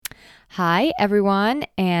Hi, everyone,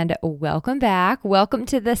 and welcome back. Welcome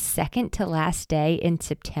to the second to last day in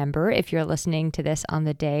September, if you're listening to this on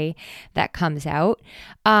the day that comes out.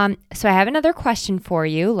 So I have another question for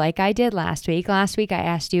you, like I did last week. Last week, I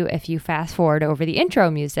asked you if you fast forward over the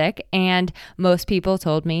intro music, and most people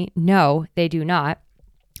told me no, they do not.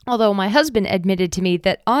 Although my husband admitted to me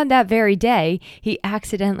that on that very day, he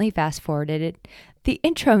accidentally fast forwarded the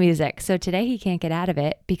intro music. So today he can't get out of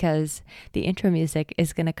it because the intro music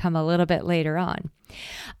is going to come a little bit later on.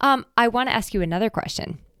 I want to ask you another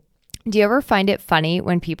question. Do you ever find it funny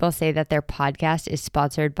when people say that their podcast is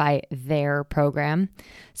sponsored by their program?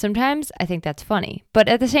 Sometimes I think that's funny, but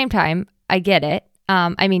at the same time, I get it.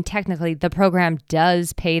 Technically, the program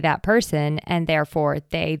does pay that person, and therefore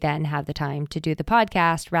they then have the time to do the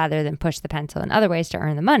podcast rather than push the pencil in other ways to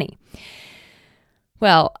earn the money.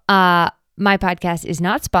 Well, my podcast is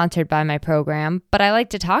not sponsored by my program, but I like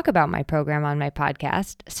to talk about my program on my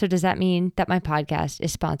podcast. So does that mean that my podcast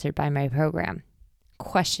is sponsored by my program?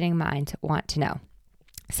 Questioning minds want to know.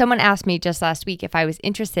 Someone asked me just last week if I was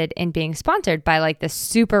interested in being sponsored by like this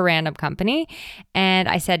super random company, and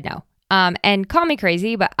I said no. And call me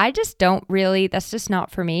crazy, but I just don't really, that's just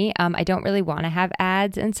not for me. I don't really want to have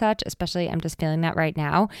ads and such, especially I'm just feeling that right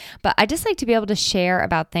now. But I just like to be able to share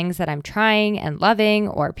about things that I'm trying and loving,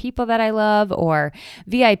 or people that I love, or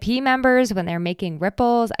VIP members when they're making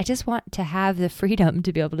ripples. I just want to have the freedom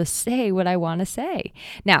to be able to say what I want to say.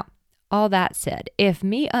 Now, all that said, if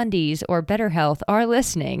MeUndies or Better Health are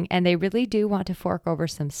listening and they really do want to fork over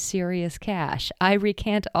some serious cash, I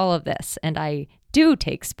recant all of this and I do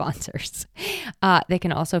take sponsors. They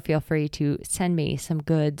can also feel free to send me some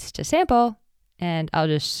goods to sample and I'll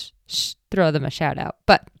just throw them a shout out.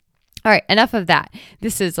 But all right, enough of that.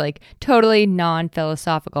 This is like totally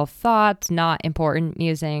non-philosophical thoughts, not important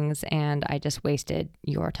musings, and I just wasted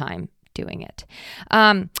your time doing it.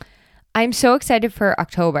 I'm so excited for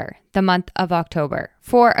October, the month of October,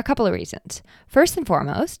 for a couple of reasons. First and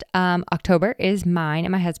foremost, October is mine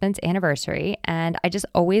and my husband's anniversary, and I just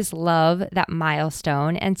always love that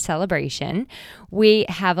milestone and celebration. We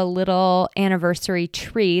have a little anniversary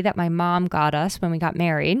tree that my mom got us when we got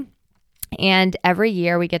married. And every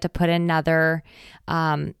year we get to put another,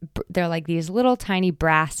 they're like these little tiny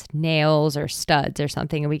brass nails or studs or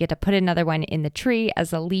something. And we get to put another one in the tree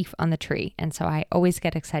as a leaf on the tree. And so I always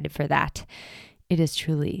get excited for that. It is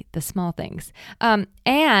truly the small things.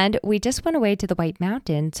 And we just went away to the White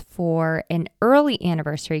Mountains for an early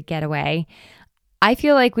anniversary getaway. I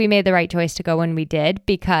feel like we made the right choice to go when we did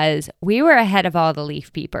because we were ahead of all the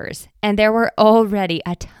leaf peepers. And there were already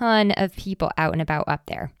a ton of people out and about up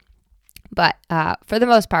there. But for the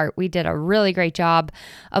most part, we did a really great job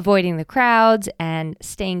avoiding the crowds and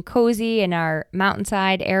staying cozy in our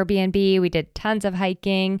mountainside Airbnb. We did tons of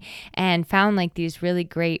hiking and found like these really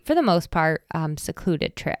great, for the most part,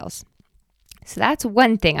 secluded trails. So that's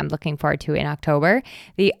one thing I'm looking forward to in October.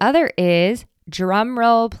 The other is, drum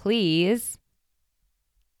roll please.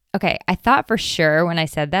 Okay, I thought for sure when I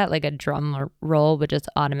said that, like a drum roll would just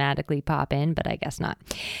automatically pop in, but I guess not.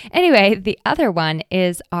 Anyway, the other one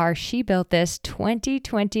is our She Built This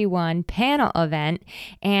 2021 panel event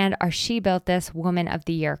and our She Built This Woman of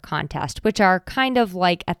the Year contest, which are kind of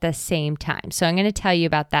like at the same time. So I'm going to tell you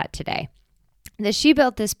about that today. The She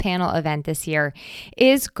Built This panel event this year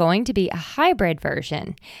is going to be a hybrid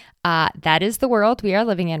version. That is the world we are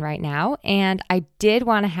living in right now. And I did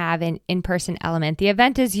want to have an in-person element. The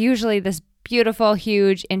event is usually this beautiful,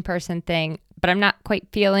 huge in-person thing, but I'm not quite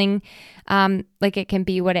feeling like it can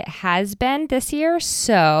be what it has been this year.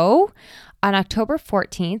 So on October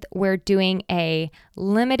 14th, we're doing a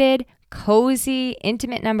limited, cozy,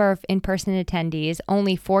 intimate number of in-person attendees.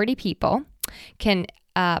 Only 40 people can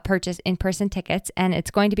purchase in-person tickets, and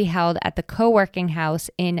it's going to be held at the Co-working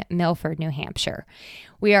House in Milford, New Hampshire.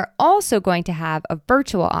 We are also going to have a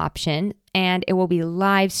virtual option, and it will be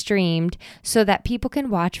live streamed so that people can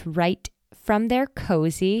watch right from their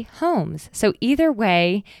cozy homes. So either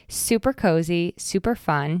way, super cozy, super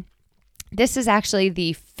fun. This is actually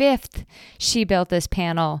the 5th She Built This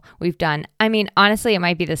panel we've done. I mean, honestly, it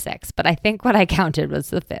might be the 6th, but I think what I counted was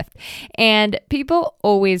the 5th. And people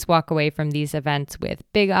always walk away from these events with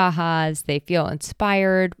big ahas. They feel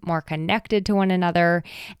inspired, more connected to one another,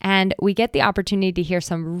 and we get the opportunity to hear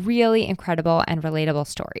some really incredible and relatable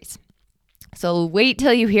stories. So wait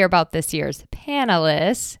till you hear about this year's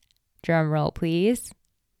panelists. Drum roll, please.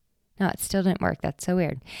 No, it still didn't work. That's so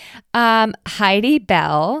weird. Heidi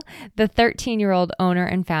Bell, the 13-year-old owner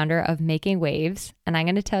and founder of Making Waves. And I'm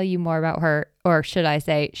going to tell you more about her, or should I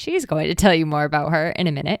say she's going to tell you more about her in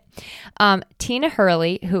a minute. Tina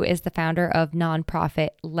Hurley, who is the founder of nonprofit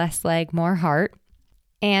Less Leg, More Heart.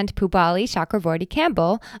 and Pubali Chakravorty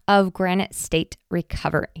Campbell of Granite State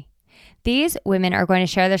Recovery. These women are going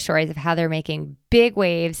to share their stories of how they're making big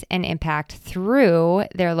waves and impact through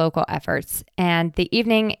their local efforts. And the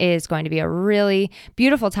evening is going to be a really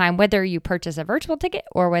beautiful time, whether you purchase a virtual ticket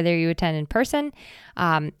or whether you attend in person.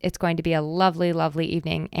 It's going to be a lovely, lovely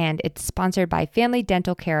evening, and it's sponsored by Family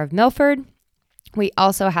Dental Care of Milford. We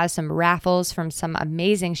also have some raffles from some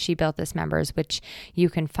amazing She Built This members, which you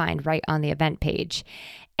can find right on the event page.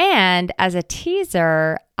 And as a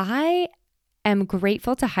teaser, I am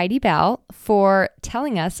grateful to Heidi Bell for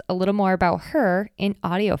telling us a little more about her in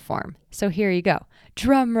audio form. So here you go.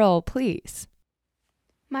 Drum roll, please.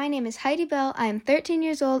 My name is Heidi Bell. I am 13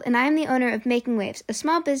 years old, and I am the owner of Making Waves, a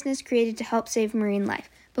small business created to help save marine life.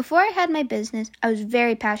 Before I had my business, I was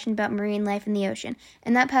very passionate about marine life in the ocean,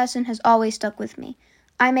 and that passion has always stuck with me.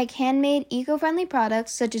 I make handmade, eco-friendly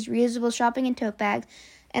products such as reusable shopping and tote bags,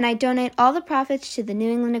 and I donate all the profits to the New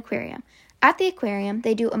England Aquarium. At the aquarium,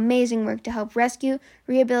 they do amazing work to help rescue,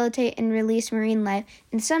 rehabilitate, and release marine life,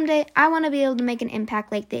 and someday I want to be able to make an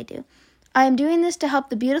impact like they do. I am doing this to help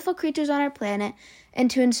the beautiful creatures on our planet and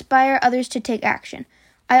to inspire others to take action.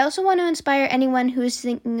 I also want to inspire anyone who is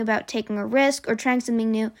thinking about taking a risk or trying something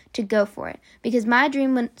new to go for it, because my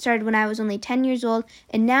dream started when I was only 10 years old,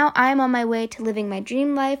 and now I am on my way to living my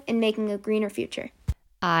dream life and making a greener future.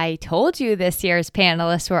 I told you this year's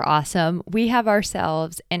panelists were awesome. We have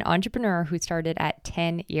ourselves an entrepreneur who started at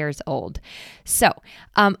 10 years old. So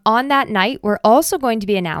on that night, we're also going to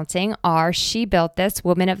be announcing our She Built This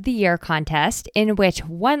Woman of the Year contest, in which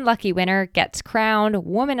one lucky winner gets crowned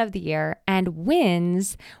Woman of the Year and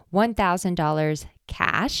wins $1,000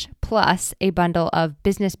 cash plus a bundle of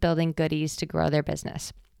business building goodies to grow their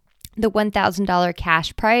business. The $1,000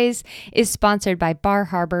 cash prize is sponsored by Bar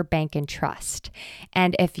Harbor Bank and Trust.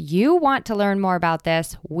 And if you want to learn more about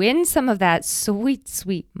this, win some of that sweet,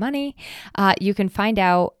 sweet money, you can find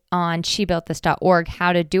out on shebuiltthis.org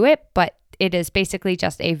how to do it. But it is basically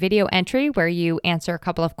just a video entry where you answer a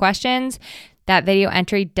couple of questions. That video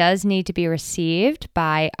entry does need to be received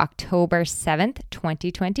by October 7th,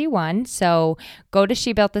 2021. So go to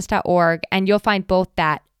shebuiltthis.org and you'll find both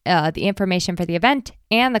that the information for the event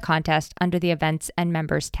and the contest under the Events and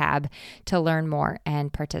Members tab to learn more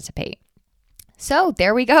and participate. So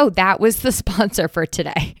there we go. That was the sponsor for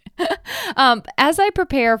today. As I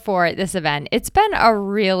prepare for this event, it's been a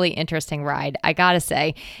really interesting ride, I gotta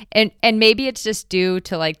say. And maybe it's just due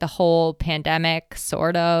to like the whole pandemic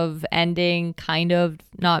sort of ending, kind of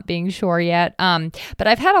not being sure yet. But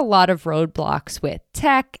I've had a lot of roadblocks with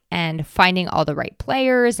tech and finding all the right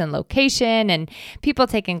players and location, and people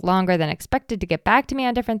taking longer than expected to get back to me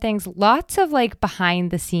on different things. Lots of like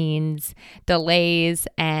behind the scenes delays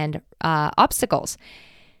and obstacles.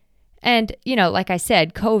 And, you know, like I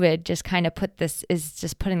said, COVID just kind of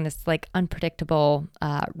putting this like unpredictable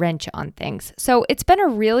wrench on things. So it's been a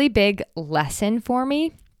really big lesson for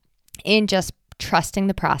me in just trusting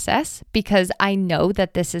the process, because I know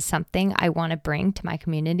that this is something I want to bring to my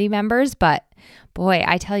community members. But boy,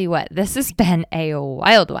 I tell you what, this has been a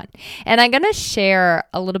wild one. And I'm going to share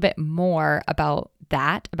a little bit more about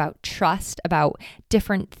that, about trust, about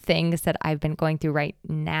different things that I've been going through right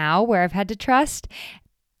now where I've had to trust.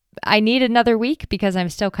 I need another week because I'm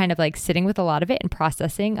still kind of like sitting with a lot of it and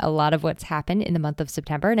processing a lot of what's happened in the month of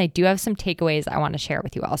September. And I do have some takeaways I want to share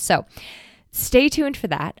with you all. So stay tuned for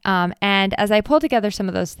that. And as I pull together some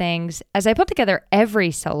of those things, as I put together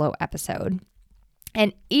every solo episode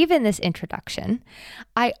and even this introduction,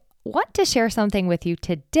 I want to share something with you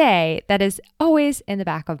today that is always in the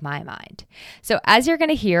back of my mind. So as you're going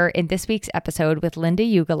to hear in this week's episode with Linda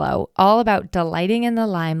Ugolo, all about delighting in the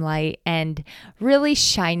limelight and really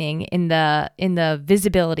shining in the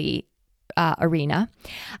visibility arena,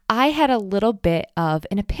 I had a little bit of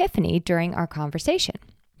an epiphany during our conversation.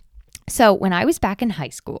 So when I was back in high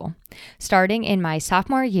school, starting in my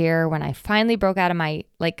sophomore year, when I finally broke out of my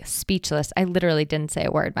speechless, I literally didn't say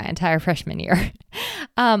a word my entire freshman year.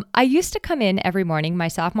 I used to come in every morning my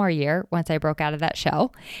sophomore year, once I broke out of that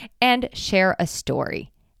shell, and share a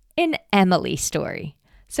story, an Emily story.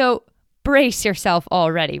 So brace yourself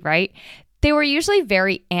already, right? They were usually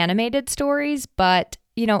very animated stories, but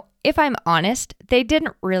if I'm honest, they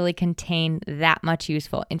didn't really contain that much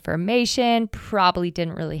useful information, probably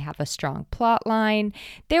didn't really have a strong plot line.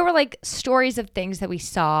 They were like stories of things that we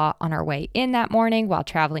saw on our way in that morning while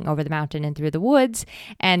traveling over the mountain and through the woods,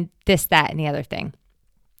 and this, that, and the other thing.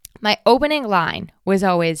 My opening line was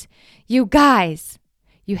always, "You guys,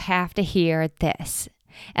 you have to hear this."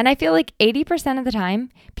 And I feel like 80% of the time,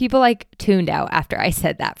 people tuned out after I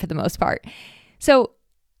said that for the most part. So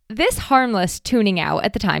this harmless tuning out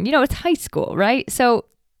at the time, it's high school, right? So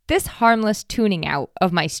this harmless tuning out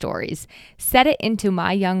of my stories set it into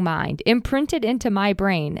my young mind, imprinted into my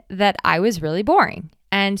brain that I was really boring.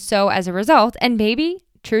 And so as a result, and maybe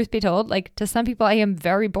truth be told, like to some people, I am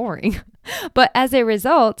very boring. But as a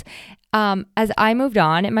result, as I moved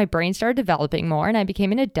on and my brain started developing more and I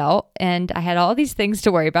became an adult and I had all these things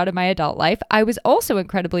to worry about in my adult life, I was also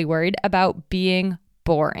incredibly worried about being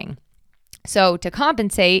boring. So to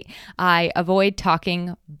compensate, I avoid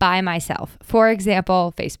talking by myself. For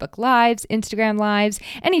example, Facebook Lives, Instagram Lives,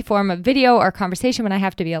 any form of video or conversation when I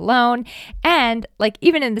have to be alone. And like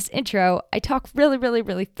even in this intro, I talk really, really,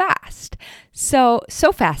 really fast. So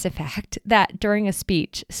fast, in fact, that during a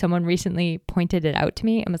speech, someone recently pointed it out to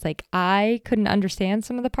me and was like, I couldn't understand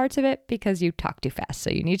some of the parts of it because you talk too fast. So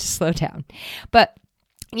you need to slow down. But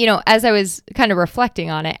as I was kind of reflecting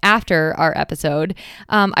on it after our episode,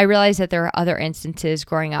 I realized that there were other instances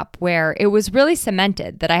growing up where it was really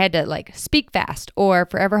cemented that I had to like speak fast or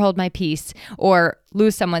forever hold my peace or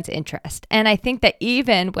lose someone's interest. And I think that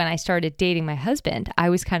even when I started dating my husband, I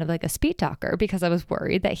was kind of like a speed talker because I was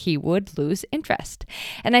worried that he would lose interest.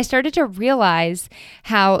 And I started to realize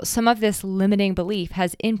how some of this limiting belief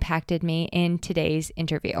has impacted me in today's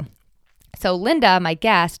interview. So Linda, my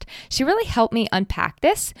guest, she really helped me unpack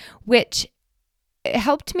this, which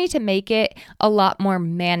helped me to make it a lot more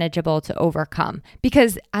manageable to overcome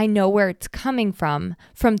because I know where it's coming from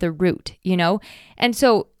the root, And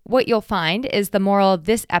so what you'll find is the moral of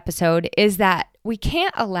this episode is that we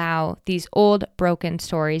can't allow these old broken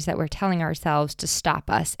stories that we're telling ourselves to stop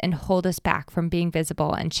us and hold us back from being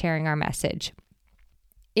visible and sharing our message.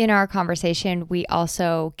 In our conversation, we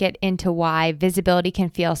also get into why visibility can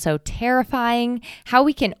feel so terrifying, how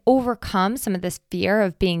we can overcome some of this fear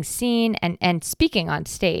of being seen and speaking on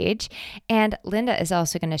stage. And Linda is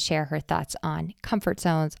also going to share her thoughts on comfort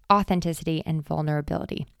zones, authenticity, and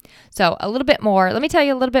vulnerability. So let me tell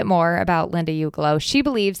you a little bit more about Linda Ugelow. She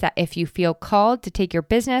believes that if you feel called to take your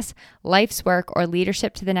business, life's work, or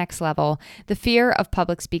leadership to the next level, the fear of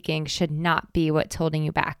public speaking should not be what's holding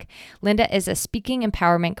you back. Linda is a speaking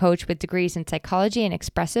empowerment coach with degrees in psychology and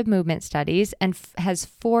expressive movement studies and has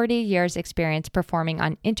 40 years experience performing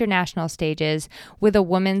on international stages with a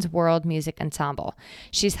women's world music ensemble.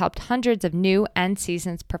 She's helped hundreds of new and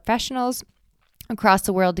seasoned professionals across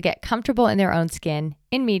the world to get comfortable in their own skin,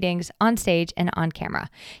 in meetings, on stage, and on camera.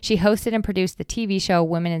 She hosted and produced the TV show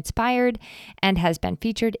Women Inspired and has been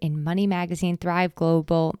featured in Money Magazine, Thrive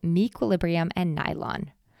Global, Mequilibrium, and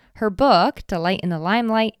Nylon. Her book, Delight in the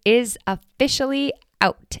Limelight, is officially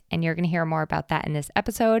out, and you're going to hear more about that in this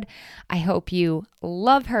episode. I hope you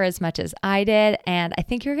love her as much as I did, and I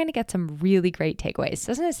think you're going to get some really great takeaways.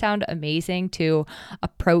 Doesn't it sound amazing to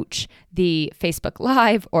approach the Facebook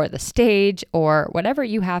Live or the stage or whatever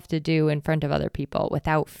you have to do in front of other people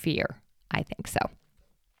without fear? I think so.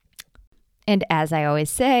 And as I always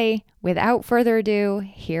say, without further ado,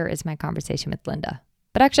 here is my conversation with Linda.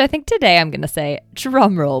 But actually, I think today I'm going to say,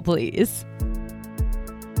 drum roll, please.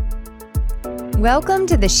 Welcome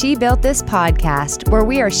to the She Built This podcast, where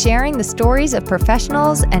we are sharing the stories of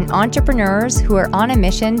professionals and entrepreneurs who are on a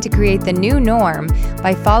mission to create the new norm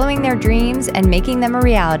by following their dreams and making them a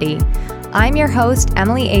reality. I'm your host,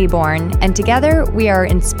 Emily Aborn, and together we are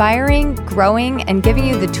inspiring, growing, and giving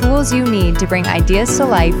you the tools you need to bring ideas to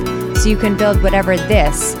life so you can build whatever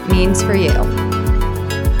this means for you.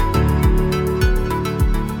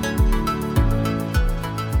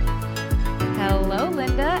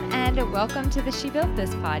 Welcome to the She Built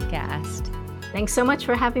This podcast. Thanks so much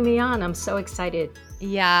for having me on. I'm so excited.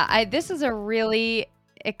 Yeah, this is a really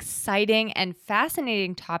exciting and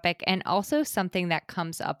fascinating topic and also something that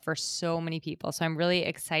comes up for so many people. So I'm really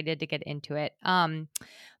excited to get into it.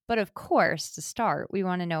 But of course, to start, we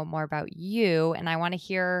want to know more about you, and I want to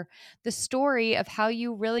hear the story of how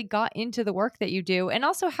you really got into the work that you do and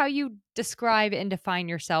also how you describe and define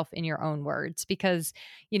yourself in your own words, because,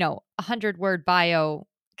 100-word bio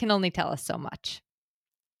can only tell us so much.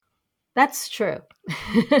 That's true.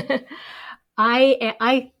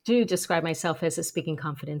 I do describe myself as a speaking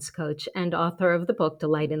confidence coach and author of the book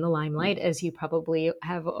Delight in the Limelight, as you probably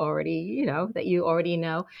have already, that you already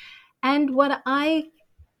know. And what I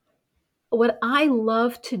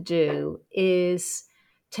love to do is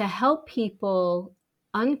to help people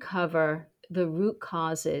uncover the root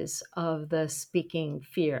causes of the speaking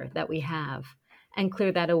fear that we have and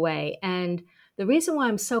clear that away. And the reason why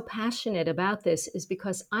I'm so passionate about this is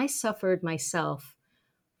because I suffered myself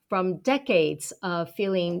from decades of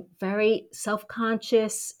feeling very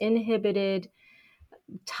self-conscious, inhibited,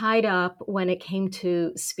 tied up when it came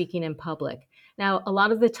to speaking in public. Now, a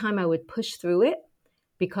lot of the time I would push through it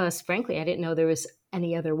because, frankly, I didn't know there was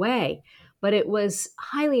any other way. but it was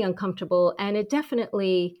highly uncomfortable, and it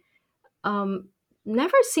definitely um,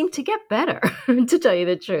 never seemed to get better, to tell you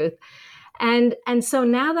the truth. And so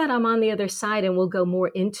now that I'm on the other side, and we'll go more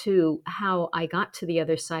into how I got to the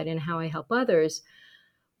other side and how I help others,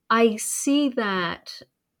 I see that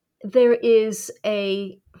there is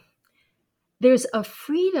a there's a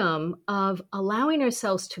freedom of allowing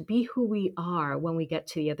ourselves to be who we are when we get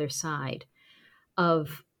to the other side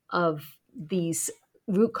of these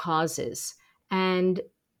root causes. And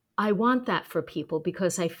I want that for people,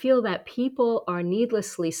 because I feel that people are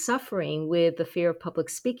needlessly suffering with the fear of public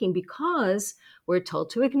speaking because we're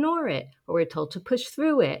told to ignore it, or we're told to push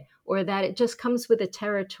through it, or that it just comes with the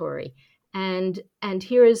territory. And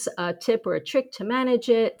here's a tip or a trick to manage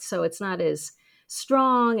it so it's not as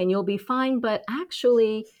strong and you'll be fine. But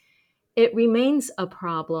actually, it remains a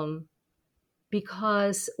problem,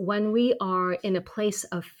 because when we are in a place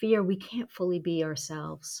of fear, we can't fully be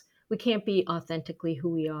ourselves. We can't be authentically who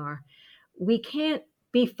we are. We can't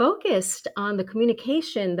be focused on the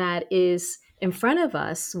communication that is in front of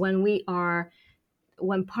us when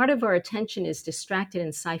part of our attention is distracted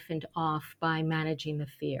and siphoned off by managing the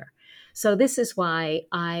fear. So this is why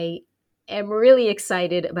I am really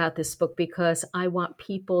excited about this book, because I want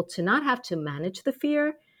people to not have to manage the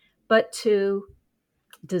fear, but to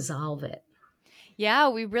dissolve it. Yeah,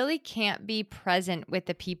 we really can't be present with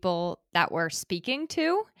the people that we're speaking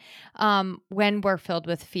to when we're filled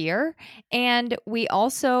with fear. And we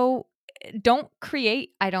also don't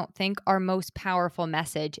create, I don't think, our most powerful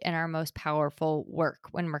message and our most powerful work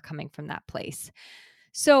when we're coming from that place.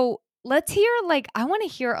 So let's hear, I want to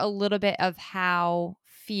hear a little bit of how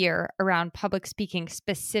fear around public speaking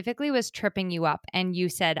specifically was tripping you up. And you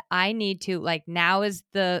said, I need to, now is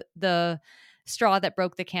the straw that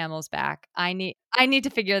broke the camel's back. I need to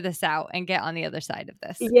figure this out and get on the other side of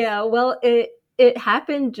this. Yeah, well, it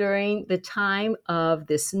happened during the time of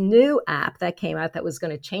this new app that came out that was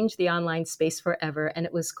going to change the online space forever, and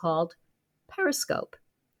it was called Periscope.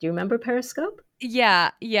 Do you remember Periscope?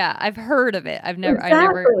 Yeah, I've heard of it.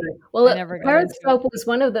 Exactly. Well, I never got into it. Periscope was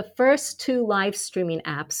one of the first two live streaming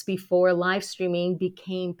apps before live streaming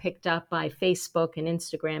became picked up by Facebook and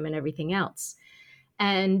Instagram and everything else.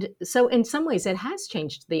 And so in some ways it has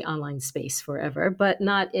changed the online space forever, but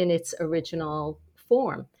not in its original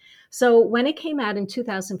form. So when it came out in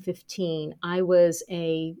 2015, I was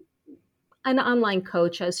an online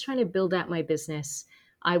coach. I was trying to build out my business.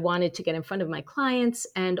 I wanted to get in front of my clients,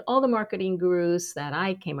 and all the marketing gurus that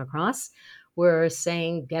I came across were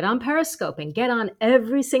saying, get on Periscope and get on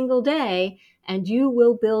every single day, and you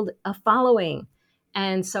will build a following.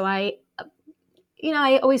 And so I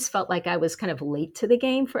always felt like I was kind of late to the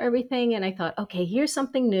game for everything. And I thought, okay, here's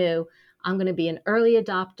something new. I'm going to be an early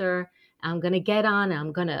adopter. I'm going to get on.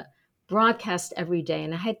 I'm going to broadcast every day.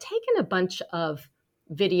 And I had taken a bunch of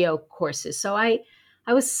video courses. So I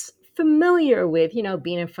was familiar with,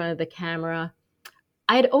 being in front of the camera.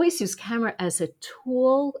 I had always used camera as a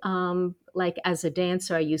tool. Like as a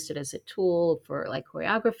dancer, I used it as a tool for like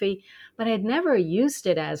choreography, but I had never used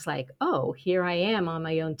it as like, oh, here I am on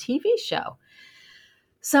my own TV show.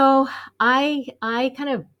 So I kind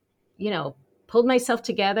of, pulled myself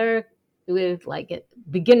together with like a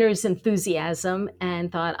beginner's enthusiasm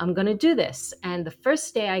and thought, I'm going to do this. And the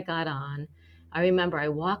first day I got on, I remember I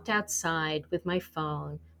walked outside with my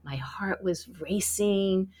phone. My heart was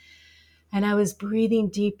racing and I was breathing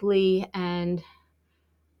deeply. And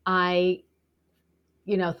I,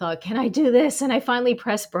 thought, can I do this? And I finally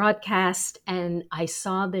pressed broadcast, and I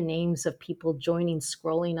saw the names of people joining,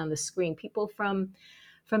 scrolling on the screen, people from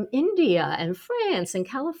India and France and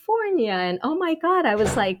California. And oh my God, I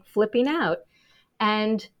was like flipping out.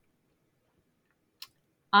 And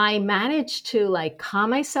I managed to like calm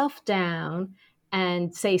myself down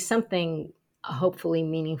and say something hopefully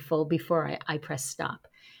meaningful before I press stop.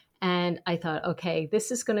 And I thought, okay, this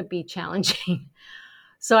is going to be challenging.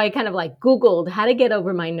 So I kind of like Googled how to get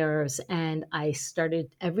over my nerves. And I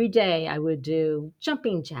started every day, I would do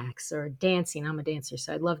jumping jacks or dancing. I'm a dancer,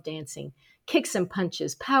 so I love dancing. Kicks and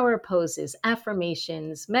punches, power poses,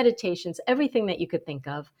 affirmations, meditations, everything that you could think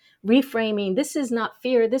of. Reframing, this is not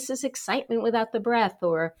fear, this is excitement without the breath,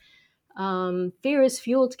 or fear is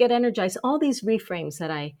fuel to get energized. All these reframes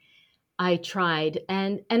that I tried,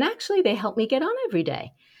 and actually they helped me get on every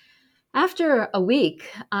day. After a week,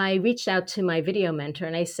 I reached out to my video mentor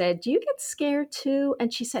and I said, do you get scared too?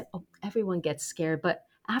 And she said, oh, everyone gets scared, but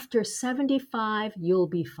after 75, you'll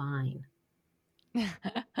be fine.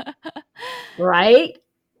 Right?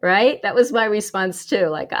 That was my response too.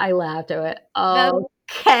 Like I laughed. I went,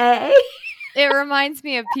 okay. It reminds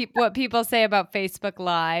me of what people say about Facebook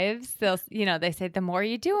Lives. They say the more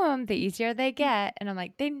you do them, the easier they get. And I'm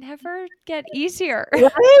like, they never get easier.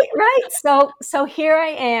 Right. So here I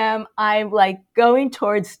am. I'm like going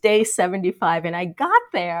towards day 75, and I got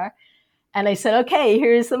there. And I said, okay,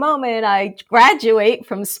 here's the moment. I graduate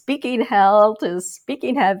from speaking hell to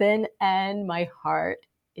speaking heaven, and my heart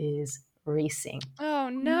is racing. Oh,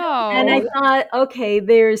 And I no. thought, okay,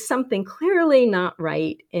 there's something clearly not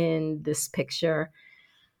right in this picture.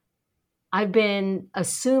 I've been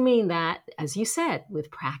assuming that, as you said,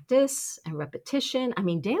 with practice and repetition, I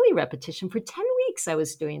mean, daily repetition for 10 weeks, I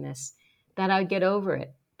was doing this, that I'd get over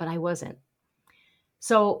it, but I wasn't.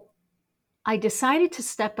 So I decided to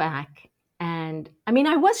step back. And I mean,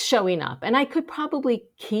 I was showing up and I could probably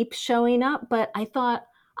keep showing up, but I thought,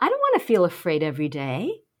 I don't want to feel afraid every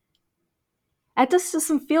day. That just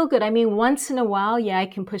doesn't feel good. I mean, once in a while, yeah, I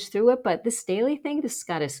can push through it, but this daily thing, this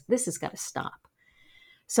has got to stop.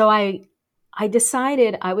 So I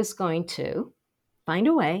decided I was going to find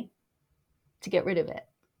a way to get rid of it.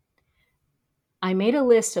 I made a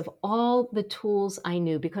list of all the tools I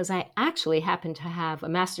knew because I actually happened to have a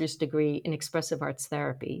master's degree in expressive arts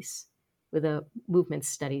therapies with a movement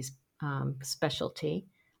studies specialty.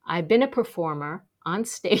 I've been a performer on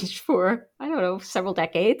stage for, I don't know, several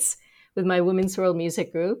decades with my Women's World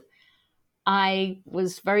Music Group. I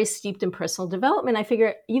was very steeped in personal development. I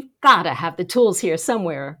figured you've got to have the tools here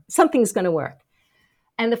somewhere. Something's going to work.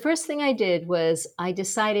 And the first thing I did was I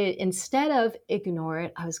decided instead of ignore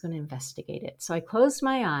it, I was going to investigate it. So I closed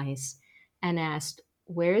my eyes and asked,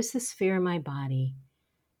 where is this fear in my body?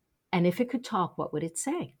 And if it could talk, what would it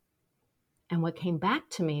say? And what came back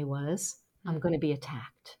to me was, I'm going to be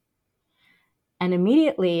attacked. And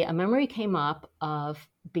immediately a memory came up of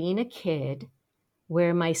being a kid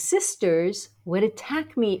where my sisters would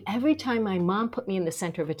attack me every time my mom put me in the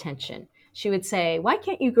center of attention. She would say, why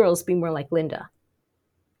can't you girls be more like Linda?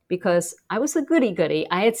 Because I was the goody-goody.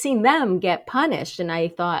 I had seen them get punished, and I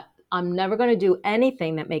thought, I'm never going to do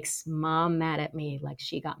anything that makes mom mad at me like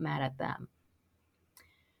she got mad at them.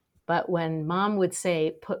 But when mom would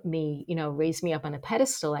say, raise me up on a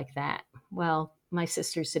pedestal like that, well, my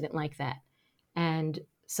sisters didn't like that. And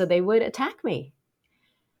so they would attack me.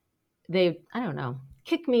 I don't know,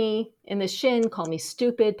 kick me in the shin, call me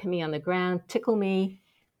stupid, put me on the ground, tickle me.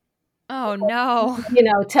 Oh, no.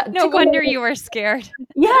 No Tickle wonder me. you were scared.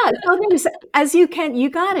 Yeah, you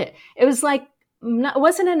got it. It was like, it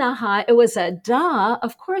wasn't an aha. It was a duh.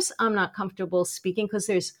 Of course, I'm not comfortable speaking because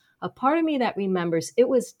there's a part of me that remembers it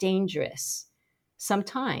was dangerous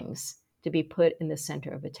sometimes to be put in the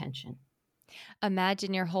center of attention.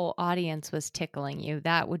 Imagine your whole audience was tickling you.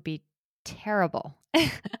 That would be terrible.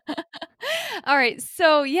 All right.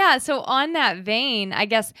 So on that vein, I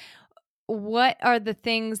guess, what are the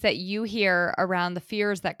things that you hear around the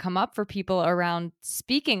fears that come up for people around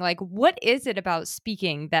speaking? Like, what is it about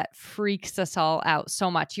speaking that freaks us all out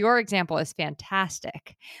so much? Your example is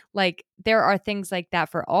fantastic. Like, there are things like that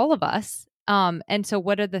for all of us. And so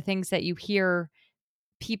what are the things that you hear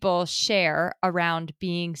people share around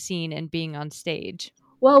being seen and being on stage?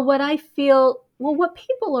 Well, what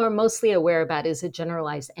people are mostly aware about is a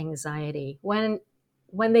generalized anxiety. When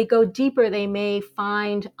they go deeper, they may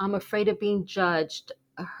find, I'm afraid of being judged,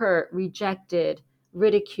 hurt, rejected,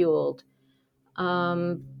 ridiculed,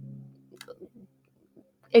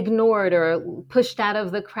 ignored, or pushed out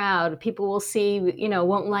of the crowd. People will see,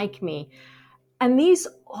 won't like me. And these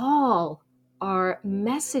all are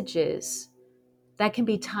messages that can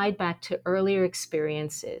be tied back to earlier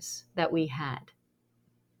experiences that we had.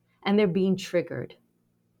 And they're being triggered.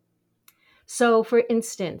 So, for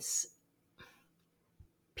instance,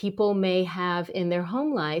 people may have in their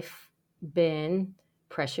home life been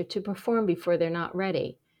pressured to perform before they're not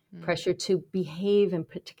ready, pressure to behave in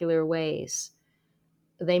particular ways.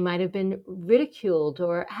 They might have been ridiculed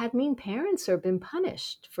or had mean parents or been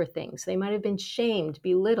punished for things. They might have been shamed,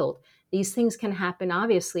 belittled. These things can happen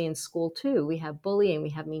obviously in school too. We have bullying, we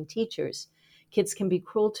have mean teachers. Kids can be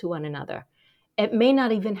cruel to one another. It may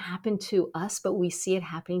not even happen to us, but we see it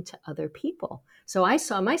happening to other people. So I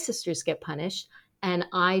saw my sisters get punished, and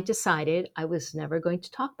I decided I was never going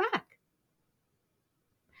to talk back.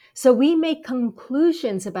 So we make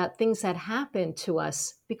conclusions about things that happen to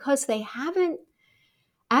us because they haven't,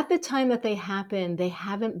 at the time that they happen, they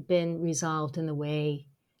haven't been resolved in the way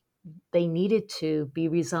they needed to be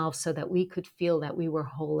resolved so that we could feel that we were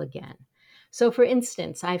whole again. So, for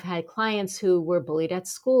instance, I've had clients who were bullied at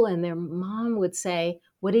school, and their mom would say,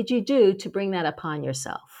 what did you do to bring that upon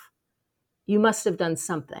yourself? You must have done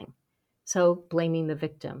something. So, blaming the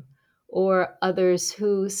victim. Or others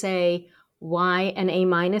who say, why an A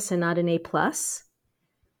minus and not an A plus?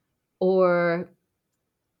 Or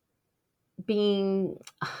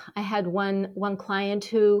I had one client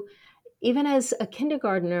who, even as a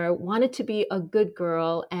kindergartner, wanted to be a good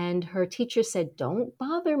girl, and her teacher said, "Don't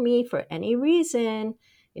bother me for any reason,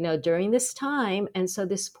 during this time." And so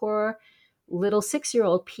this poor little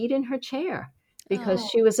 6-year-old peed in her chair because Oh.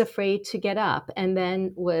 she was afraid to get up, and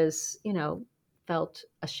then felt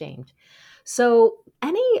ashamed. So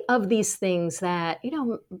any of these things that,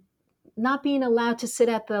 not being allowed to sit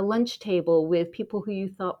at the lunch table with people who you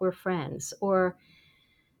thought were friends, or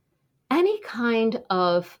any kind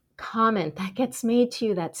of comment that gets made to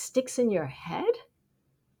you that sticks in your head,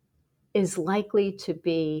 is likely to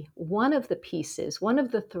be one of the pieces, one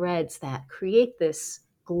of the threads that create this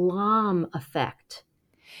glom effect.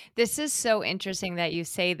 This is so interesting that you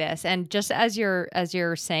say this. And just as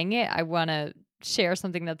you're saying it, I want to share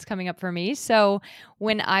something that's coming up for me. So,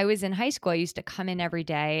 when I was in high school, I used to come in every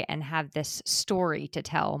day and have this story to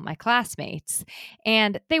tell my classmates.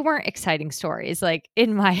 And they weren't exciting stories, like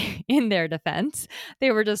in their defense. They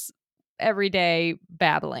were just everyday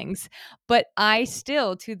babblings. But I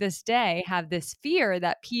still to this day have this fear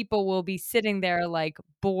that people will be sitting there like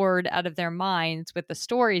bored out of their minds with the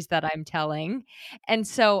stories that I'm telling. And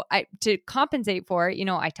so I to compensate for it,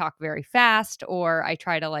 I talk very fast, or I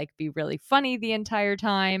try to like be really funny the entire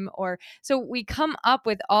time, or so we come up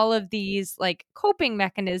with all of these like coping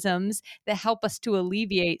mechanisms that help us to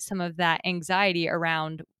alleviate some of that anxiety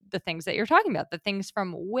around the things that you're talking about, the things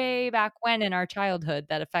from way back when in our childhood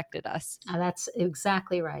that affected us. That's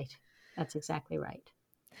exactly right. That's exactly right.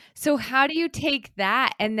 So how do you take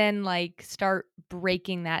that and then like start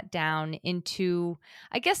breaking that down into,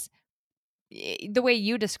 I guess, the way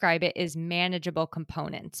you describe it is manageable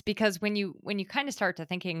components, because when you kind of start to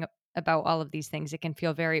thinking about all of these things, it can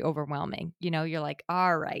feel very overwhelming. You're like,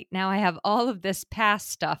 all right, now I have all of this past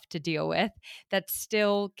stuff to deal with that's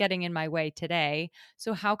still getting in my way today.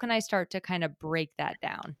 So how can I start to kind of break that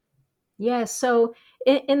down? Yeah, so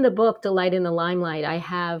in the book, Delight in the Limelight, I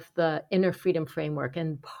have the Inner Freedom Framework.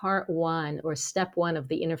 And part one, or step one of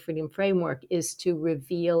the Inner Freedom Framework, is to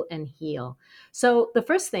reveal and heal. So the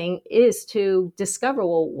first thing is to discover,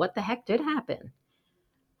 well, what the heck did happen?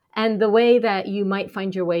 And the way that you might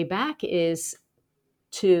find your way back is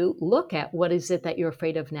to look at what is it that you're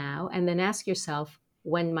afraid of now, and then ask yourself,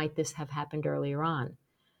 when might this have happened earlier on?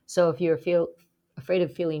 So if you're afraid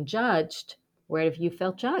of feeling judged, where have you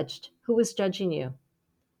felt judged? Who was judging you?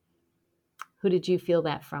 Who did you feel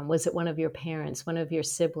that from? Was it one of your parents, one of your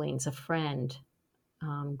siblings, a friend,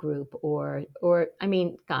 group, or I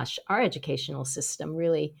mean, gosh, our educational system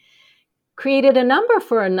really created a number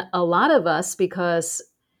for a lot of us, because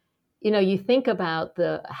you think about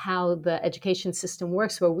how the education system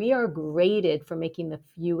works, where we are graded for making the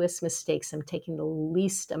fewest mistakes and taking the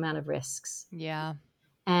least amount of risks. Yeah.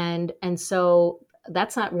 And so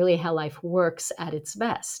that's not really how life works at its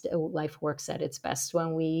best. Life works at its best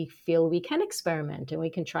when we feel we can experiment and we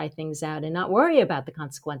can try things out and not worry about the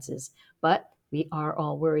consequences. But we are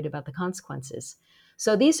all worried about the consequences.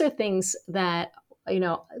 So these are things that,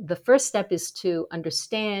 the first step is to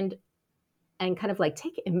understand and kind of like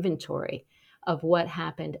take inventory of what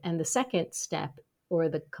happened. And the second step, or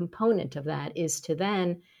the component of that, is to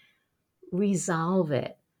then resolve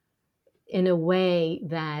it in a way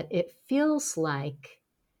that it feels like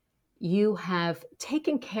you have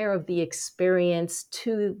taken care of the experience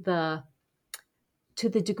to the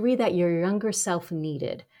degree that your younger self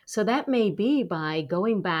needed. So that may be by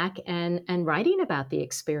going back and writing about the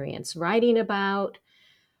experience, writing about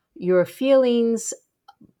your feelings,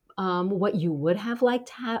 what you would have liked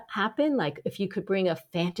to happen. Like, if you could bring a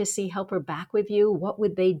fantasy helper back with you, what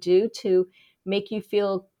would they do to make you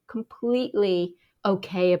feel completely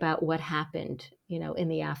okay about what happened, in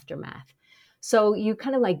the aftermath? So you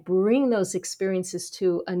kind of like bring those experiences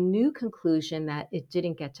to a new conclusion that it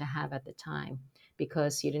didn't get to have at the time,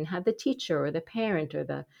 because you didn't have the teacher or the parent or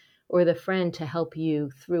the friend to help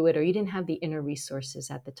you through it, or you didn't have the inner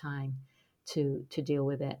resources at the time to deal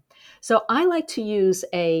with it. So I like to use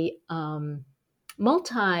a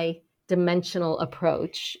multi-dimensional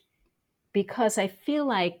approach, because I feel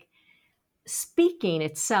like speaking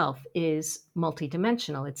itself is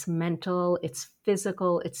multidimensional. It's mental, it's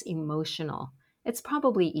physical, it's emotional. It's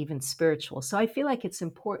probably even spiritual. So I feel like it's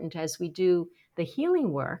important, as we do the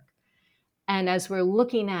healing work and as we're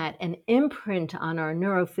looking at an imprint on our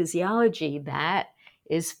neurophysiology that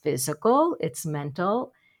is physical, it's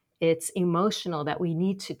mental, it's emotional, that we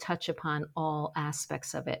need to touch upon all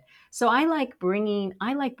aspects of it. So I like bringing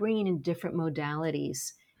in different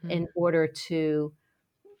modalities Hmm. in order to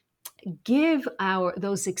give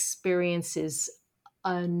those experiences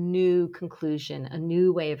a new conclusion, a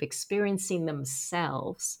new way of experiencing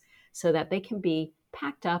themselves so that they can be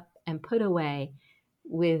packed up and put away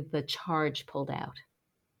with the charge pulled out.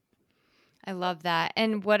 I love that.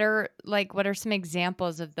 And what are some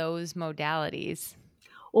examples of those modalities?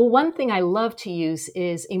 Well, one thing I love to use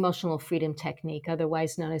is emotional freedom technique,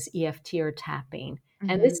 otherwise known as EFT or tapping. And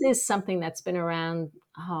Mm-hmm. this is something that's been around,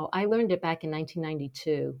 I learned it back in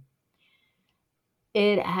 1992.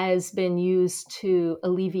 It has been used to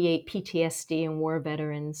alleviate PTSD in war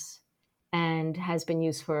veterans and has been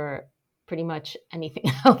used for pretty much anything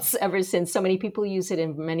else ever since. So many people use it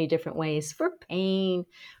in many different ways for pain,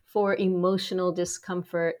 for emotional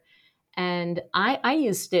discomfort. And I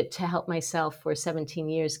used it to help myself for 17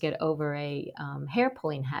 years get over a hair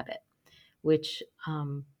pulling habit, which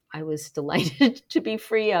I was delighted to be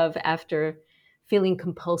free of after feeling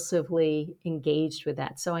compulsively engaged with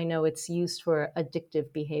that. So I know it's used for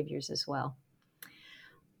addictive behaviors as well.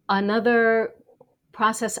 Another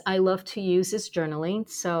process I love to use is journaling.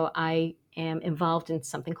 So I am involved in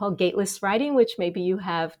something called gateless writing, which maybe you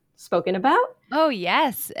have spoken about. Oh,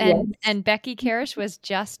 yes. And Yes. Becky Karish was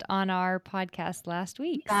just on our podcast last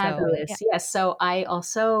week. So, yeah. Fabulous. Yes. So I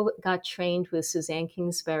also got trained with Suzanne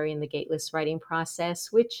Kingsbury in the gateless writing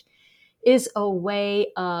process, which is a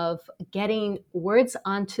way of getting words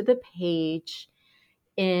onto the page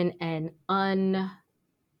in an um,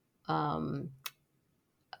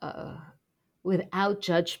 uh, without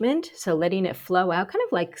judgment. So letting it flow out, kind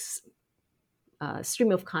of like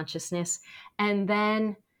stream of consciousness, and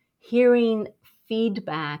then hearing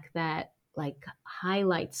feedback that like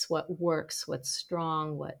highlights what works, what's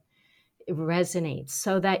strong, what resonates,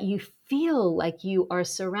 so that you feel like you are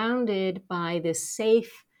surrounded by this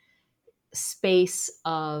safe space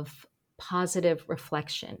of positive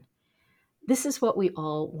reflection. This is what we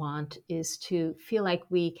all want, is to feel like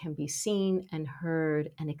we can be seen and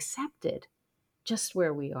heard and accepted just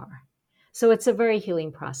where we are. So it's a very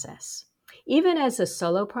healing process. Even as a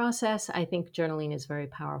solo process, I think journaling is very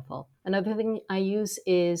powerful. Another thing I use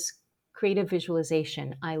is creative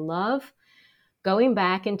visualization. I love going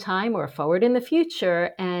back in time or forward in the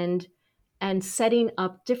future and setting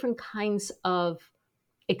up different kinds of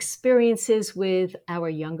experiences with our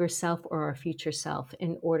younger self or our future self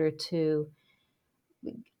in order to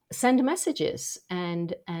send messages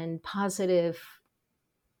and positive,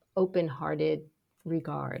 open-hearted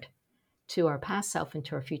regard to our past self and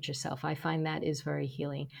to our future self. I find that is very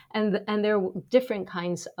healing. And there are different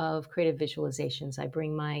kinds of creative visualizations I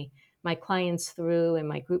bring my clients through in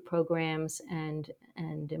my group programs and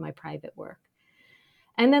in my private work.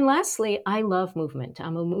 And then lastly, I love movement.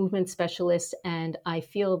 I'm a movement specialist, and I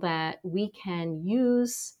feel that we can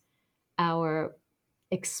use our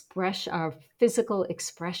our physical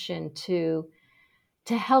expression to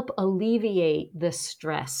help alleviate the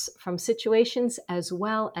stress from situations, as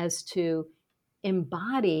well as to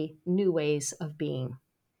embody new ways of being.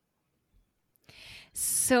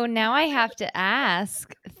 So now I have to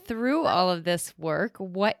ask, through all of this work,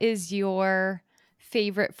 what is your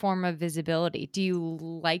favorite form of visibility? Do you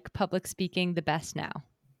like public speaking the best now?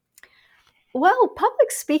 Well,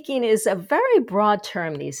 public speaking is a very broad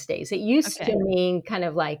term these days. It used to mean kind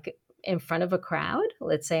of like in front of a crowd,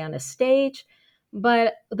 let's say on a stage.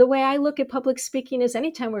 But the way I look at public speaking is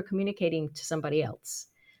anytime we're communicating to somebody else.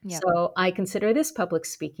 Yep. So I consider this public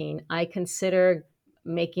speaking. I consider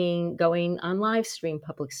going on live stream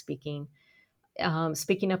public speaking,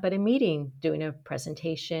 speaking up at a meeting, doing a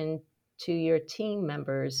presentation to your team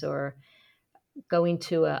members, or going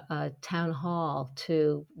to a town hall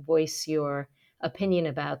to voice your opinion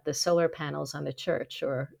about the solar panels on the church,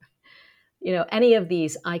 or any of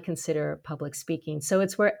these I consider public speaking. So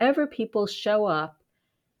it's wherever people show up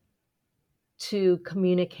to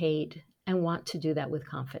communicate and want to do that with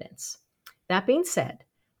confidence. That being said,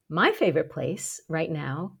 my favorite place right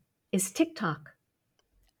now is TikTok.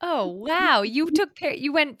 Oh, wow. You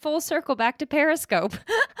went full circle back to Periscope.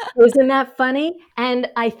 Isn't that funny? And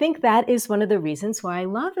I think that is one of the reasons why I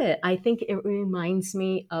love it. I think it reminds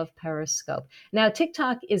me of Periscope. Now,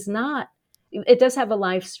 TikTok is not, it does have a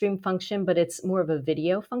live stream function, but it's more of a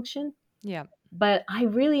video function. Yeah. But I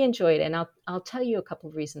really enjoyed it. And I'll tell you a couple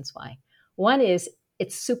of reasons why. One is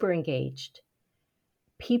it's super engaged.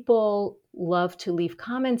 People love to leave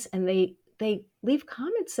comments, and they leave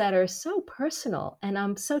comments that are so personal, and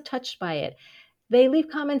I'm so touched by it. They leave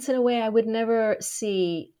comments in a way I would never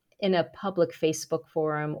see in a public Facebook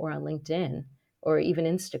forum or on LinkedIn or even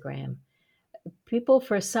Instagram. People,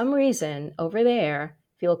 for some reason over there,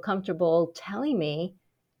 feel comfortable telling me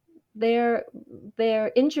their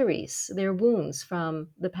injuries, their wounds from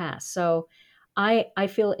the past. So I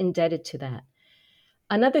feel indebted to that.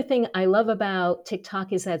 Another thing I love about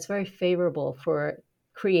TikTok is that it's very favorable for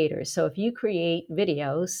creators. So if you create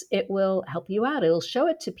videos, it will help you out. It'll show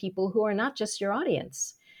it to people who are not just your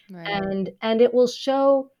audience. Right. And it will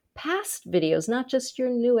show past videos, not just your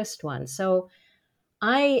newest one. So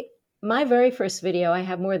I my very first video, I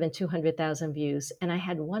have more than 200,000 views, and I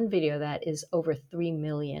had one video that is over 3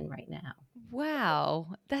 million right now. Wow,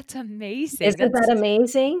 that's amazing. Isn't that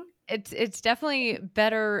amazing? It's definitely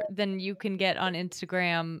better than you can get on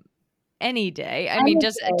Instagram any day. I mean, Any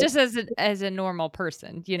just day. as a normal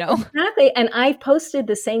person, you know? Exactly. And I've posted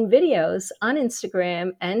the same videos on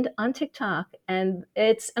Instagram and on TikTok, and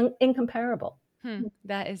it's incomparable.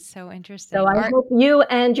 That is so So interesting. I hope you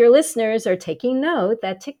and your listeners are taking note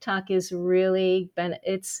that TikTok is really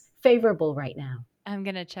it's favorable right now. I'm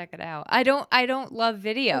gonna check it out. I don't love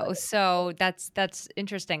video, so that's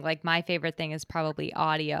interesting. Like my favorite thing is probably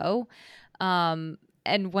audio. And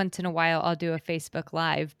once in a while I'll do a Facebook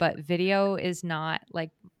Live, but video is not like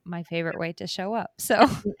my favorite way to show up. So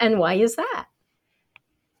And why is that?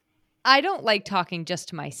 I don't like talking just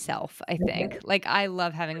to myself, I think. Like I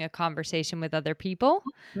love having a conversation with other people.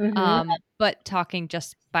 Hmm. But talking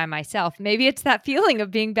just by myself. Maybe it's that feeling of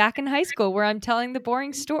being back in high school where I'm telling the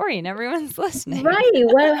boring story and everyone's listening. Right.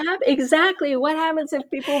 Exactly. What happens if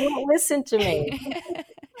people won't listen to me?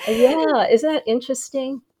 Yeah. Isn't that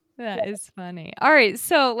interesting? That is funny. All right,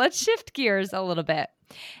 so let's shift gears a little bit.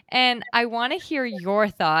 And I want to hear your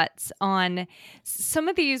thoughts on some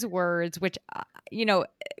of these words, which,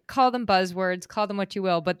 call them buzzwords, call them what you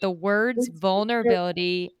will, but the words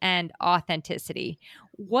vulnerability and authenticity.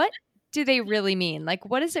 What do they really mean? Like,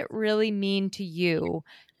 what does it really mean to you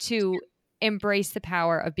to embrace the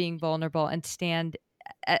power of being vulnerable and stand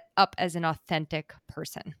up as an authentic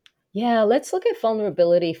person? Yeah. Let's look at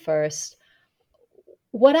vulnerability first.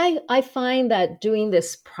 What I find that doing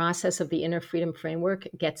this process of the inner freedom framework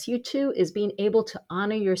gets you to is being able to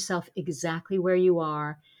honor yourself exactly where you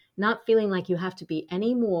are, not feeling like you have to be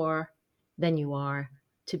any more than you are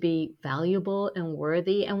to be valuable and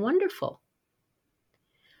worthy and wonderful.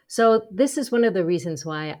 So, this is one of the reasons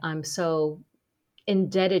why I'm so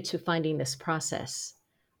indebted to finding this process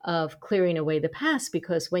of clearing away the past,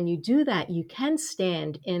 because when you do that, you can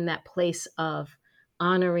stand in that place of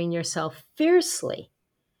honoring yourself fiercely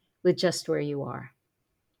with just where you are.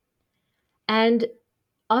 And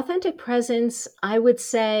authentic presence, I would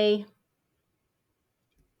say,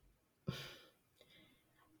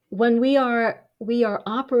 when we are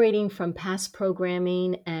operating from past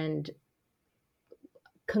programming and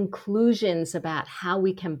conclusions about how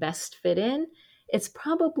we can best fit in, it's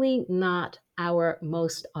probably not our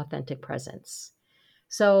most authentic presence.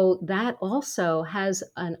 So that also has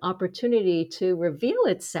an opportunity to reveal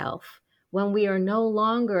itself when we are no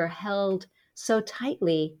longer held so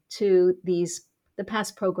tightly to the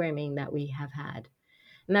past programming that we have had.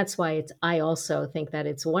 And that's why I also think that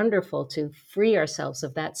it's wonderful to free ourselves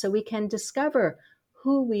of that so we can discover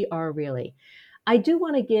who we are really. I do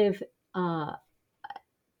want to give uh,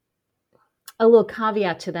 a little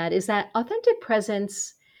caveat to that is that authentic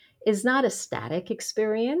presence is not a static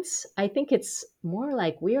experience. I think it's more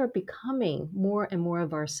like we are becoming more and more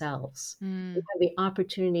of ourselves. We Mm. have the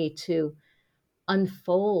opportunity to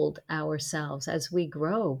unfold ourselves as we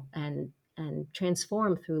grow and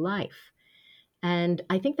transform through life. And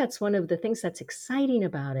I think that's one of the things that's exciting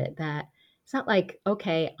about it, that it's not like,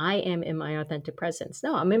 okay, I am in my authentic presence.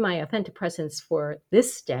 No, I'm in my authentic presence for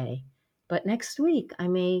this day, but next week I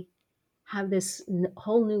may have this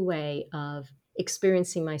whole new way of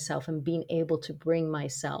experiencing myself and being able to bring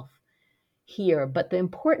myself here. But the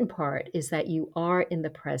important part is that you are in the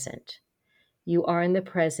present. You are in the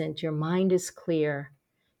present. Your mind is clear.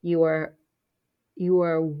 You are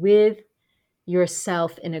with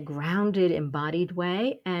yourself in a grounded, embodied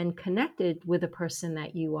way and connected with the person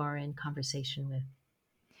that you are in conversation with.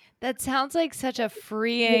 That sounds like such a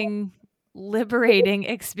freeing, liberating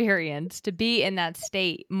experience to be in that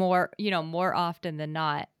state more often than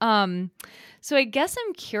not. So I guess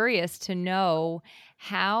I'm curious to know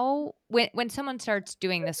how when someone starts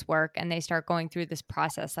doing this work and they start going through this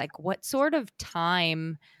process, like what sort of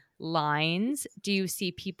time lines do you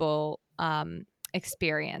see people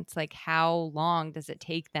experience? Like how long does it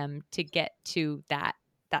take them to get to that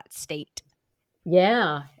state?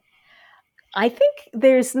 Yeah. I think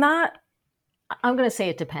there's not, I'm going to say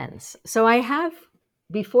it depends. So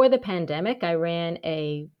before the pandemic, I ran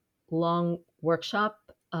a long workshop,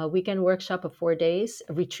 a weekend workshop of 4 days,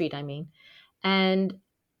 a retreat, I mean. And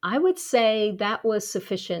I would say that was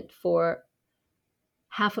sufficient for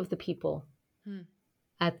half of the people Hmm.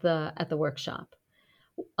 at the workshop.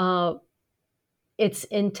 Uh, it's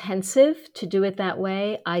intensive to do it that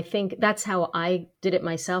way. I think that's how I did it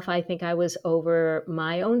myself. I think I was over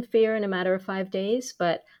my own fear in a matter of 5 days,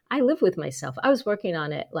 but I live with myself. I was working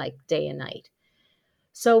on it like day and night.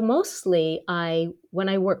 So mostly when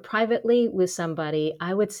I work privately with somebody,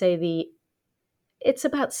 I would say it's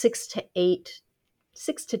about 6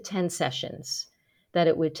 to 10 sessions that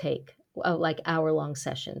it would take, like hour-long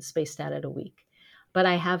sessions spaced out at a week. But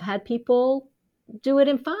I have had people do it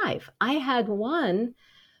in 5. I had one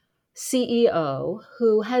CEO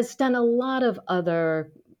who has done a lot of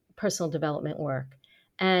other personal development work.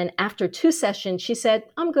 And after 2 sessions, she said,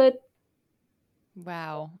 "I'm good."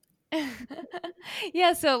 Wow.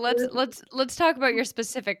 Yeah, so let's talk about your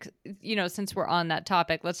specific, since we're on that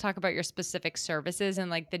topic, let's talk about your specific services and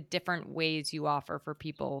like the different ways you offer for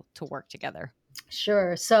people to work together.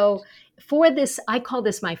 Sure. So for this, I call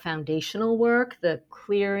this my foundational work, the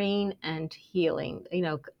clearing and healing,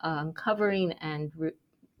 uncovering and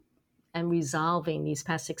resolving these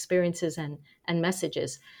past experiences and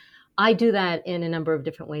messages. I do that in a number of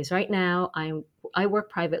different ways. Right now, I work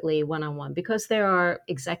privately one-on-one because there are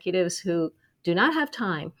executives who do not have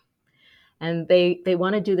time and they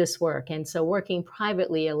want to do this work. And so working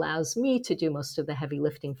privately allows me to do most of the heavy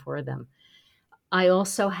lifting for them. I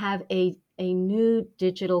also have a new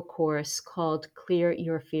digital course called Clear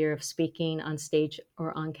Your Fear of Speaking on Stage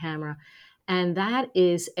or on Camera. And that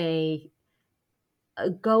is a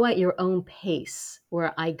go at your own pace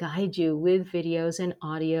where I guide you with videos and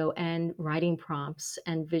audio and writing prompts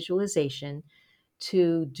and visualization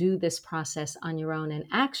to do this process on your own. And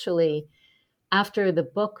actually, after the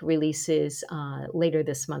book releases later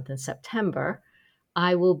this month in September,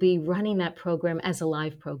 I will be running that program as a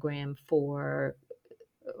live program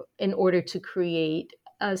in order to create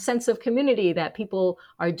a sense of community that people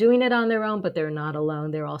are doing it on their own, but they're not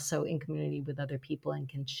alone. They're also in community with other people and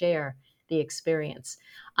can share the experience.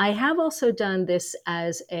 I have also done this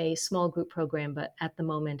as a small group program, but at the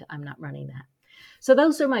moment I'm not running that. So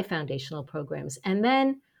those are my foundational programs. And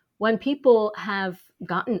then when people have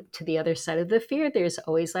gotten to the other side of the fear, there's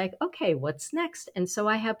always like, okay, what's next? And so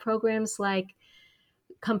I have programs like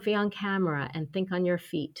Comfy on Camera and Think on Your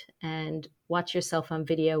Feet and watch yourself on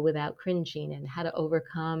video without cringing, and how to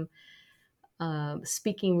overcome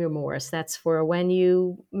speaking remorse. That's for when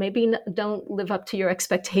you maybe don't live up to your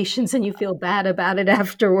expectations and you feel bad about it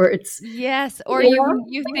afterwards. Yes, or Yeah.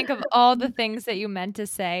 you think of all the things that you meant to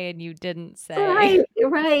say and you didn't say. Right,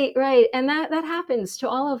 right, right. And that happens to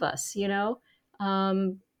all of us, you know.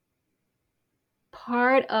 Um,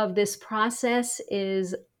 Part of this process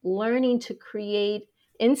is learning to create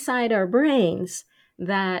inside our brains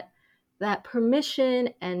that permission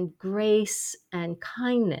and grace and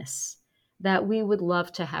kindness that we would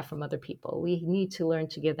love to have from other people. We need to learn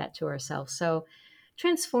to give that to ourselves. So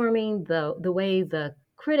transforming the way the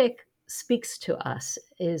critic speaks to us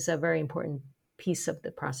is a very important piece of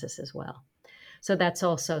the process as well. So that's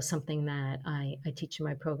also something that I teach in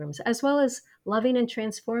my programs, as well as loving and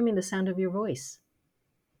transforming the sound of your voice.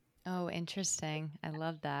 Oh, interesting. I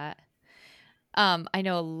love that. I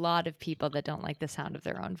know a lot of people that don't like the sound of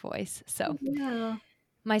their own voice. So Yeah.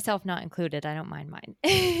 myself not included, I don't mind mine.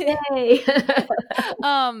 Yay.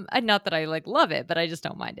 And not that I like love it, but I just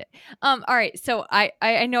don't mind it. All right. So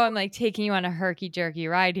I know I'm like taking you on a herky jerky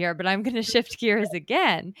ride here, but I'm gonna shift gears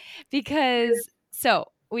again because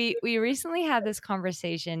we recently had this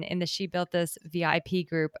conversation in the She Built This VIP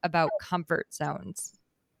group about comfort zones.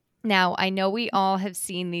 Now, I know we all have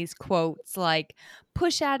seen these quotes like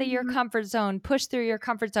push out of your comfort zone, push through your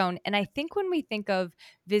comfort zone. And I think when we think of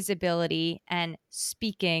visibility and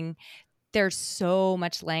speaking, there's so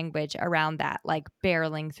much language around that, like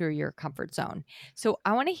barreling through your comfort zone. So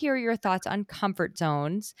I want to hear your thoughts on comfort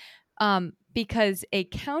zones, because a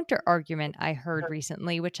counter argument I heard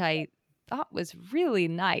recently, which I thought was really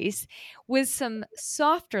nice, was some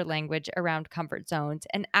softer language around comfort zones.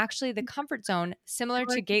 And actually, the comfort zone, similar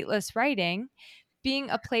to gateless writing, being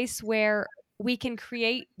a place where we can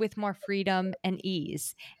create with more freedom and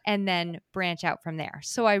ease and then branch out from there.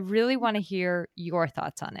 So I really want to hear your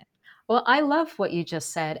thoughts on it. Well, I love what you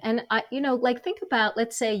just said. And like think about,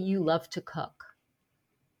 let's say you love to cook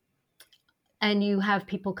and you have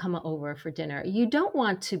people come over for dinner. You don't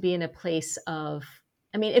want to be in a place of,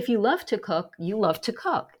 I mean, if you love to cook, you love to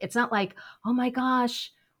cook. It's not like, oh my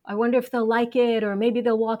gosh, I wonder if they'll like it, or maybe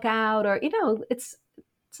they'll walk out, or, it's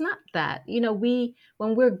not that.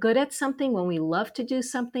 When we're good at something, when we love to do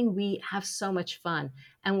something, we have so much fun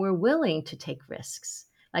and we're willing to take risks.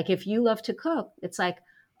 Like if you love to cook, it's like,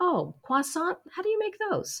 oh, croissant, how do you make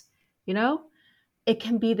those? You know? it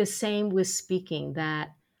can be the same with speaking,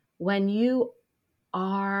 that when you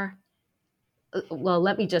are, well,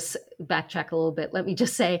 let me just backtrack a little bit. Let me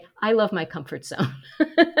just say, I love my comfort zone.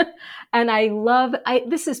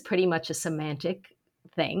 And this is pretty much a semantic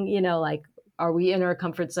thing, like, are we in our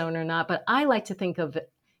comfort zone or not? But I like to think of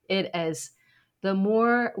it as the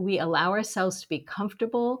more we allow ourselves to be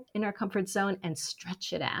comfortable in our comfort zone and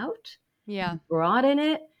stretch it out, Yeah. broaden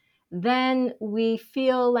it, then we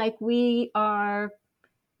feel like we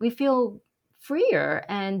feel freer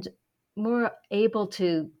and more able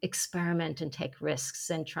to experiment and take risks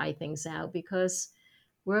and try things out because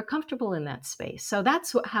we're comfortable in that space. So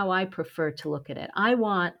that's how I prefer to look at it. I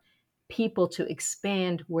want people to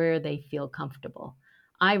expand where they feel comfortable.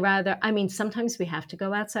 I mean, sometimes we have to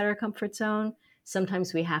go outside our comfort zone.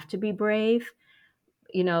 Sometimes we have to be brave.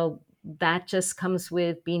 That just comes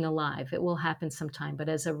with being alive. It will happen sometime. But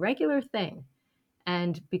as a regular thing,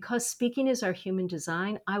 and because speaking is our human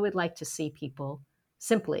design, I would like to see people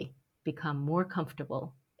simply become more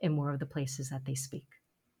comfortable in more of the places that they speak.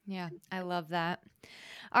 Yeah, I love that.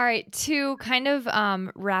 All right, to kind of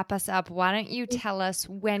wrap us up, why don't you tell us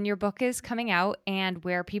when your book is coming out and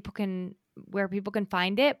where people can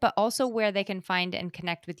find it, but also where they can find and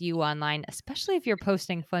connect with you online, especially if you're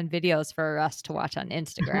posting fun videos for us to watch on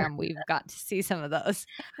Instagram. We've got to see some of those.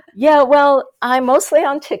 Yeah, well, I'm mostly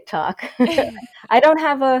on TikTok. I don't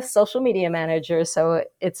have a social media manager, so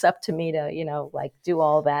it's up to me to, like, do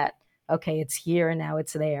all that. Okay, it's here and now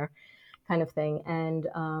it's there kind of thing. And,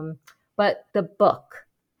 but the book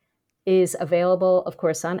is available, of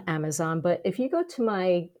course, on Amazon. But if you go to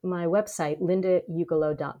my website,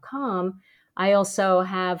 lindaugelo.com, I also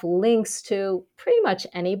have links to pretty much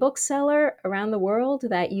any bookseller around the world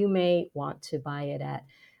that you may want to buy it at.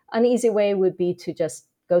 An easy way would be to just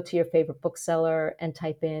go to your favorite bookseller and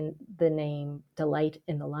type in the name Delight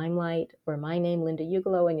in the Limelight or my name, Linda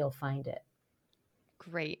Ugelo, and you'll find it.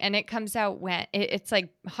 Great. And it comes out when it's like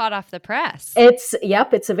hot off the press. It's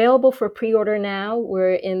available for pre-order now.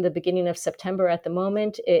 We're in the beginning of September at the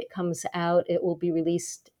moment. It comes out, it will be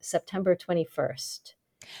released September 21st.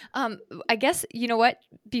 I guess, you know what,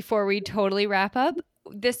 before we totally wrap up,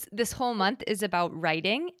 this whole month is about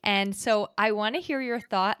writing. And so I want to hear your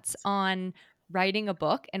thoughts on writing a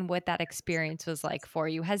book and what that experience was like for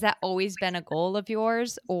you. Has that always been a goal of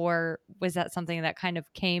yours, or was that something that kind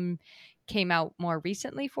of came out more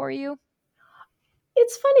recently for you?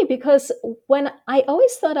 It's funny because when I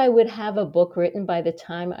always thought I would have a book written by the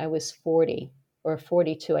time I was 40 or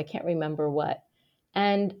 42, I can't remember what.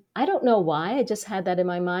 And I don't know why, I just had that in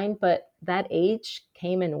my mind, but that age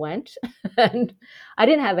came and went. And I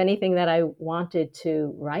didn't have anything that I wanted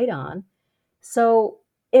to write on. So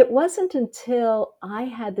it wasn't until I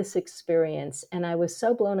had this experience and I was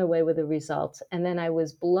so blown away with the results. And then I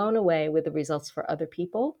was blown away with the results for other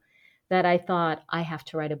people that I thought, I have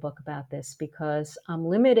to write a book about this because I'm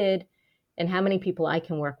limited in how many people I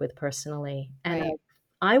can work with personally. And Right.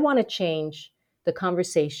 I want to change the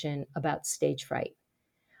conversation about stage fright.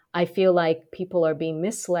 I feel like people are being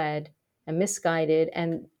misled and misguided.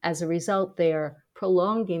 And as a result, they're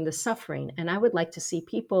prolonging the suffering. And I would like to see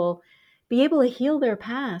people be able to heal their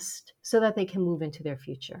past so that they can move into their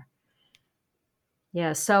future.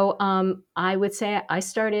 Yeah. So I would say I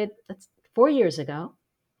started 4 years ago,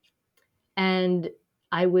 and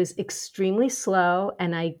I was extremely slow,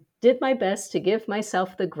 and I did my best to give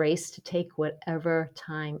myself the grace to take whatever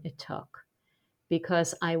time it took,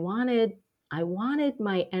 because I wanted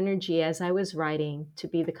my energy as I was writing to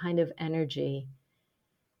be the kind of energy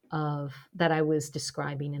of that I was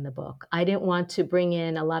describing in the book. I didn't want to bring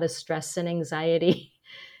in a lot of stress and anxiety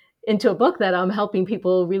into a book that I'm helping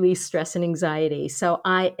people release stress and anxiety. So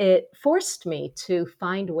it forced me to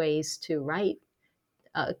find ways to write,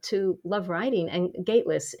 to love writing, and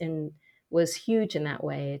Gateless was huge in that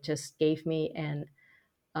way. It just gave me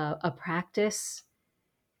a practice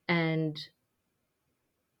and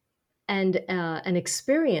an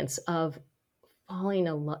experience of falling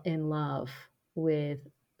in love with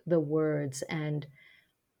the words. And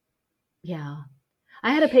yeah,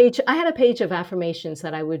 I had a page of affirmations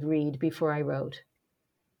that I would read before I wrote.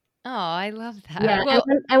 Oh, I love Yeah, that. Well,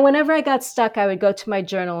 and whenever I got stuck, I would go to my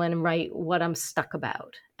journal and write what I'm stuck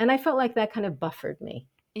about, and I felt like that kind of buffered me.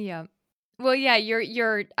 yeah. Well, yeah,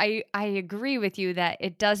 I agree with you that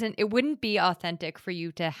it wouldn't be authentic for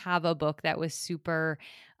you to have a book that was super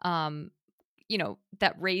um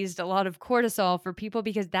that raised a lot of cortisol for people,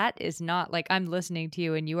 because that is not like, I'm listening to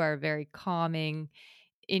you and you are a very calming,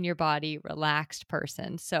 in your body, relaxed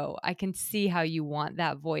person. So I can see how you want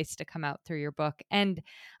that voice to come out through your book. And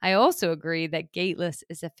I also agree that Gateless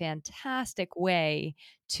is a fantastic way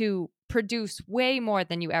to produce way more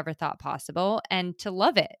than you ever thought possible and to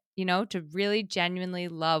love it, to really genuinely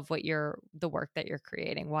love the work that you're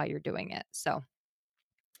creating while you're doing it. So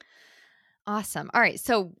awesome. All right.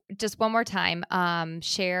 So just one more time,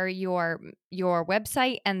 share your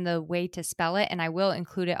website and the way to spell it. And I will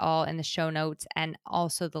include it all in the show notes and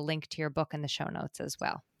also the link to your book in the show notes as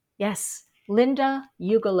well. Yes.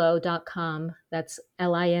 LindaUgelow.com. That's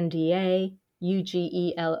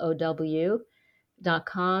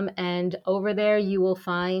LindaUgelow.com. And over there, you will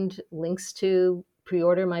find links to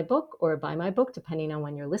pre-order my book or buy my book, depending on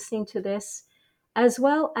when you're listening to this, as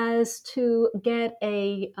well as to get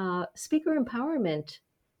a speaker empowerment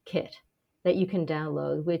kit that you can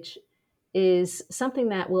download, which is something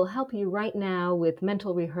that will help you right now with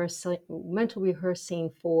mental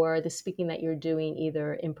rehearsing for the speaking that you're doing,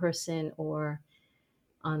 either in person or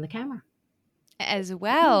on the camera. As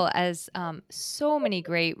well as so many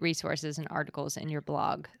great resources and articles in your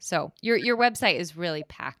blog. So your website is really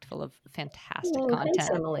packed full of fantastic content. Thanks,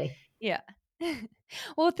 Emily. Yeah.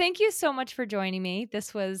 Well, thank you so much for joining me.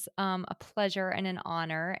 This was a pleasure and an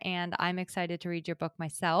honor, and I'm excited to read your book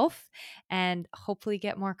myself and hopefully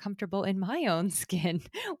get more comfortable in my own skin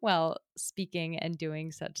while speaking and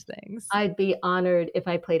doing such things. I'd be honored if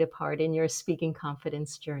I played a part in your speaking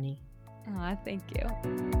confidence journey. Aw, thank you.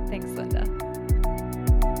 Thanks, Linda.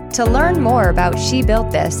 To learn more about She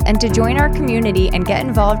Built This and to join our community and get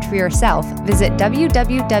involved for yourself, visit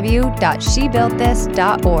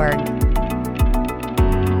www.shebuiltthis.org.